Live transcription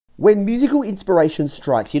When musical inspiration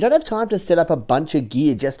strikes, you don't have time to set up a bunch of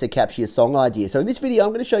gear just to capture your song idea. So in this video,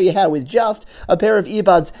 I'm going to show you how with just a pair of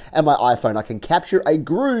earbuds and my iPhone, I can capture a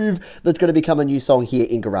groove that's going to become a new song here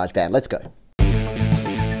in GarageBand. Let's go.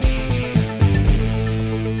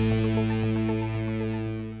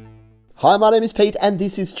 Hi, my name is Pete and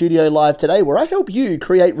this is Studio Live today, where I help you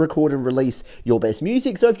create, record and release your best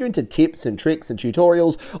music. So if you're into tips and tricks and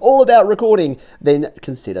tutorials all about recording, then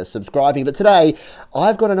consider subscribing. But today,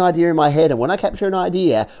 I've got an idea in my head, and when I capture an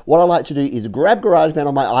idea, what I like to do is grab GarageBand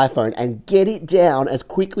on my iPhone and get it down as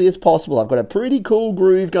quickly as possible. I've got a pretty cool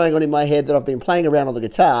groove going on in my head that I've been playing around on the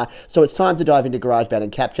guitar, so it's time to dive into GarageBand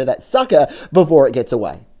and capture that sucker before it gets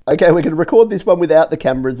away. Okay, we're going to record this one without the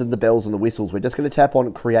cameras and the bells and the whistles. We're just going to tap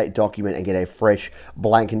on Create Document and get a fresh,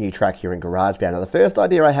 blank and new track here in GarageBand. Now, the first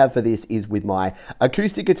idea I have for this is with my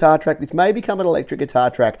acoustic guitar track. This may become an electric guitar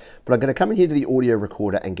track, but I'm going to come in here to the audio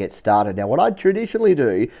recorder and get started. Now, what I traditionally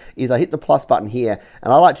do is I hit the plus button here,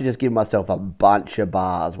 and I like to just give myself a bunch of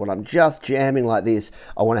bars. When I'm just jamming like this,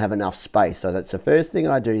 I want to have enough space. So that's the first thing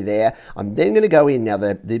I do there. I'm then going to go in. Now,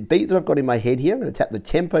 the beat that I've got in my head here, I'm going to tap the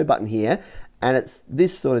tempo button here, and it's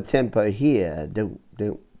this sort of tempo here. I don't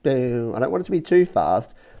want it to be too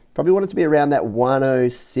fast. Probably want it to be around that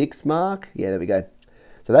 106 mark. Yeah, there we go.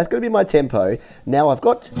 So that's going to be my tempo. Now I've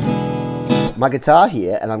got my guitar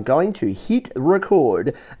here, and I'm going to hit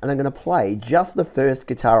record, and I'm going to play just the first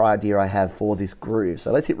guitar idea I have for this groove.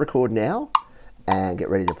 So let's hit record now and get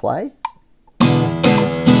ready to play.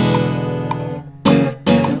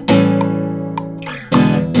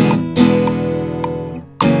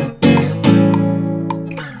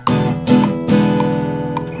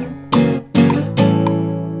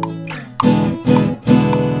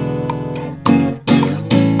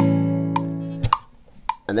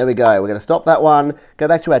 And there we go. We're going to stop that one, go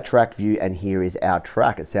back to our track view, and here is our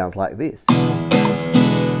track. It sounds like this.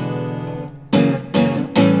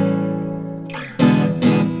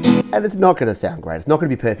 And it's not going to sound great. It's not going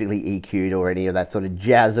to be perfectly EQ'd or any of that sort of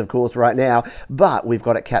jazz, of course, right now. But we've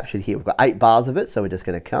got it captured here. We've got 8 bars of it. So we're just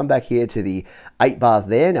going to come back here to the 8 bars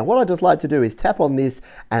there. Now, what I just like to do is tap on this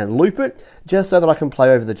and loop it just so that I can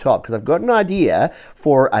play over the top, because I've got an idea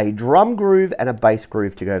for a drum groove and a bass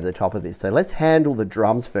groove to go over the top of this. So let's handle the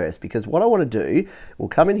drums first, because what I want to do, we'll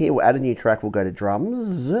come in here, we'll add a new track, we'll go to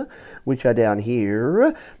drums, which are down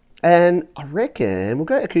here. And I reckon we'll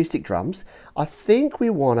go acoustic drums. I think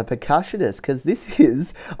we want a percussionist, because this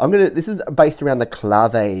is based around the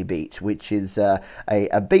clave beat, which is a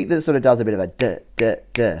beat that sort of does a bit of a duh, duh,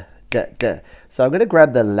 duh, duh, duh. So I'm going to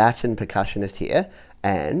grab the Latin percussionist here,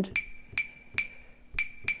 and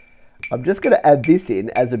I'm just going to add this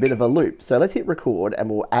in as a bit of a loop. So let's hit record, and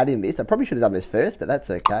we'll add in this. I probably should have done this first, but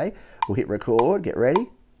that's okay. We'll hit record, get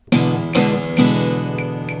ready.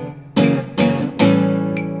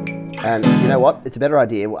 And you know what? It's a better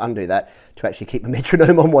idea, we'll undo that, to actually keep a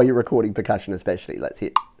metronome on while you're recording percussion especially. Let's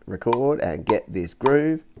hit record and get this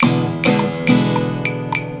groove.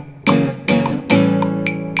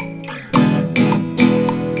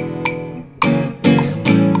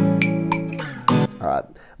 Alright,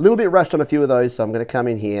 a little bit rushed on a few of those, so I'm going to come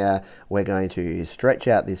in here, we're going to stretch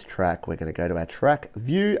out this track, we're going to go to our track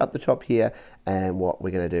view up the top here, and what we're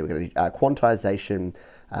going to do, we're going to do quantization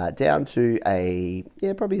down to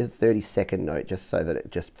probably a 30-second note, just so that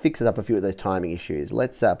it just fixes up a few of those timing issues.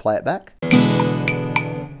 Let's play it back.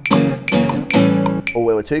 Oh,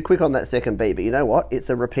 we were too quick on that second beat, but you know what? It's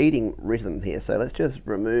a repeating rhythm here, so let's just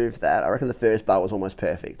remove that. I reckon the first bar was almost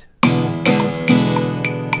perfect.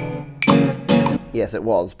 Yes, it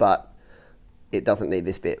was, but it doesn't need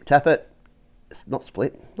this bit. Tap it. It's not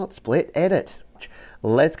split, edit.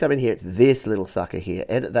 Let's come in here, it's this little sucker here.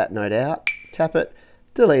 Edit that note out, tap it,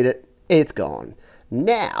 delete it, it's gone.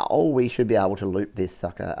 Now we should be able to loop this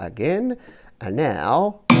sucker again, and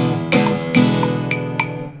now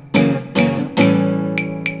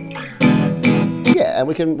and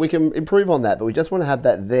we can improve on that, but we just want to have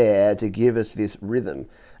that there to give us this rhythm.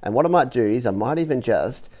 And what I might do is I might even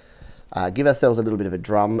just give ourselves a little bit of a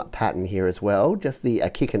drum pattern here as well, just a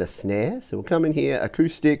kick and a snare. So we'll come in here,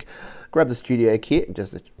 acoustic, grab the studio kit, and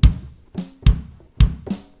just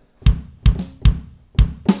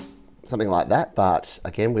something like that. But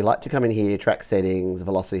again, we like to come in here, track settings,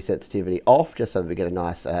 velocity sensitivity off, just so that we get a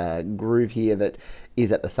nice groove here that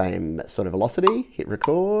is at the same sort of velocity. Hit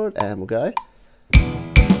record and we'll go.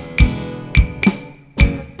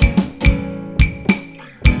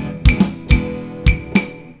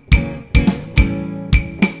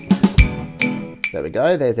 There we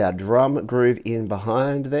go, there's our drum groove in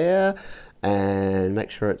behind there, and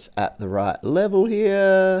make sure it's at the right level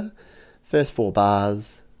here. First 4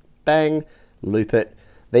 bars, bang, loop it,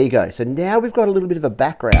 There you go. So now we've got a little bit of a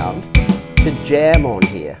background to jam on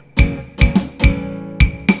here.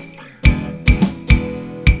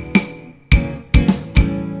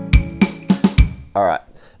 All right,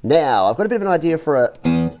 now I've got a bit of an idea for a...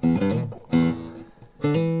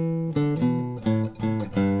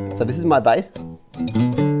 So this is my bass.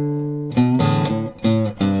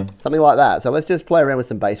 Something like that. So let's just play around with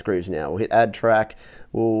some bass grooves now. We'll hit add track,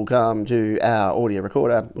 we'll come to our audio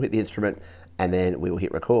recorder, we'll hit the instrument, and then we will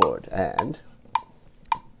hit record. And...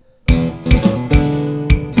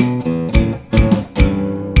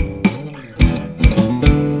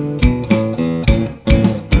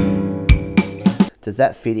 does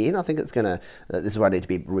that fit in? I think it's gonna, this is where I need to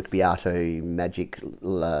be Rick Beato magic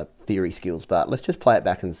theory skills, but let's just play it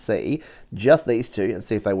back and see, just these two, and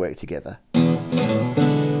see if they work together.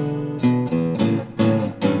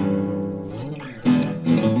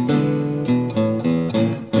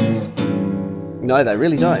 No, they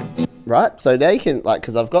really don't, right? So now you can, like,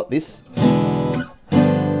 because I've got this.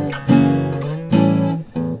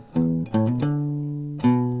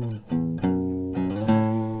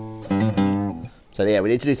 So yeah, we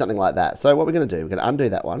need to do something like that. So what we're going to do, we're going to undo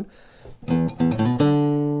that one.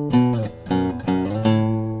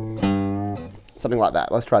 Something like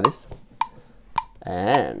that. Let's try this.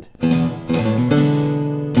 And...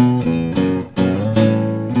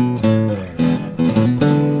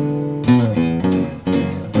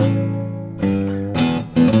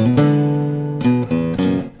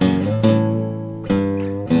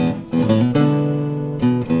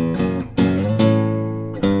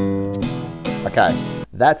 okay,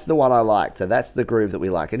 that's the one I like. So that's the groove that we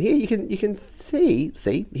like. And here you can see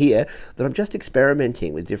here that I'm just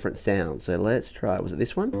experimenting with different sounds. So let's try, was it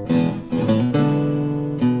this one?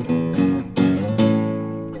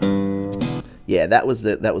 Yeah, that was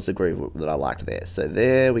the groove that I liked there. So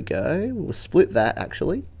there we go. We'll split that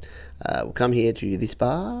actually. We'll come here to this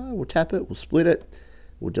bar, we'll tap it, we'll split it.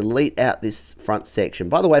 We'll delete out this front section.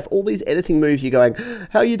 By the way, for all these editing moves, you're going,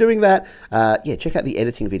 how are you doing that? Yeah, check out the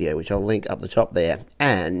editing video, which I'll link up the top there,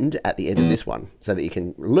 and at the end of this one, so that you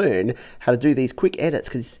can learn how to do these quick edits,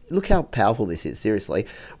 because look how powerful this is, seriously.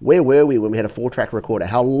 Where were we when we had a 4-track recorder?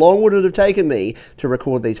 How long would it have taken me to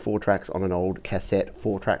record these 4 tracks on an old cassette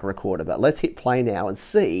 4-track recorder? But let's hit play now and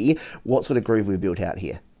see what sort of groove we've built out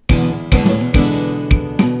here.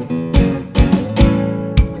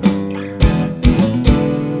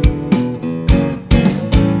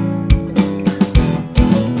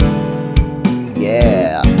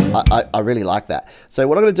 I really like that. So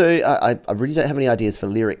what I'm going to do, I really don't have any ideas for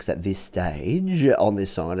lyrics at this stage on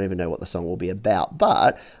this song. I don't even know what the song will be about,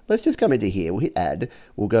 but let's just come into here. We'll hit add.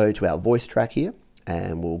 We'll go to our voice track here,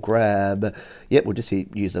 and we'll grab, yep, we'll just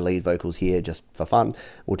use the lead vocals here just for fun.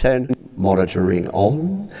 We'll turn monitoring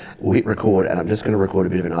on. We'll hit record, and I'm just going to record a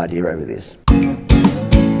bit of an idea over this.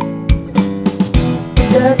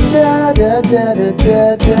 Da, da, da, da, da,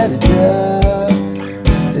 da, da, da.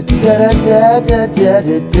 Da da da da da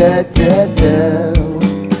da da da da da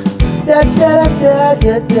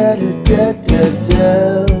da da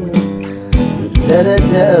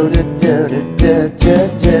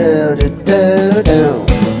da da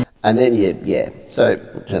da. And then yeah, so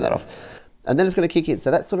we'll turn that off. And then it's going to kick in. So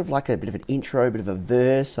that's sort of like a bit of an intro, a bit of a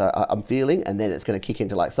verse I'm feeling, and then it's going to kick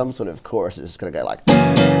into like some sort of chorus. It's going to go like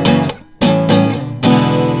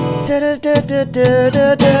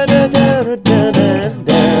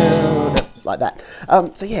like that.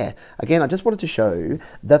 So yeah, again, I just wanted to show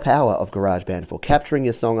the power of GarageBand for capturing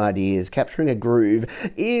your song ideas, capturing a groove.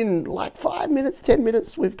 In like 5 minutes, 10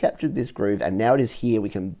 minutes, we've captured this groove, and now it is here. We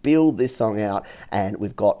can build this song out, and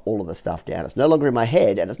we've got all of the stuff down. It's no longer in my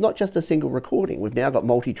head, and it's not just a single recording. We've now got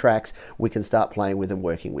multi-tracks we can start playing with and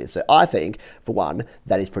working with. So I think, for one,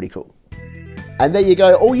 that is pretty cool. And there you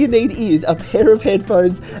go. All you need is a pair of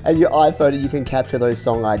headphones and your iPhone, and you can capture those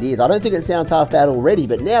song ideas. I don't think it sounds half bad already,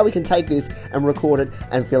 but now we can take this and record it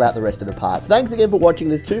and fill out the rest of the parts. Thanks again for watching.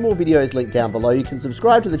 There's 2 more videos linked down below. You can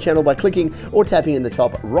subscribe to the channel by clicking or tapping in the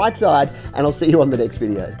top right side, and I'll see you on the next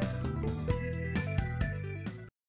video.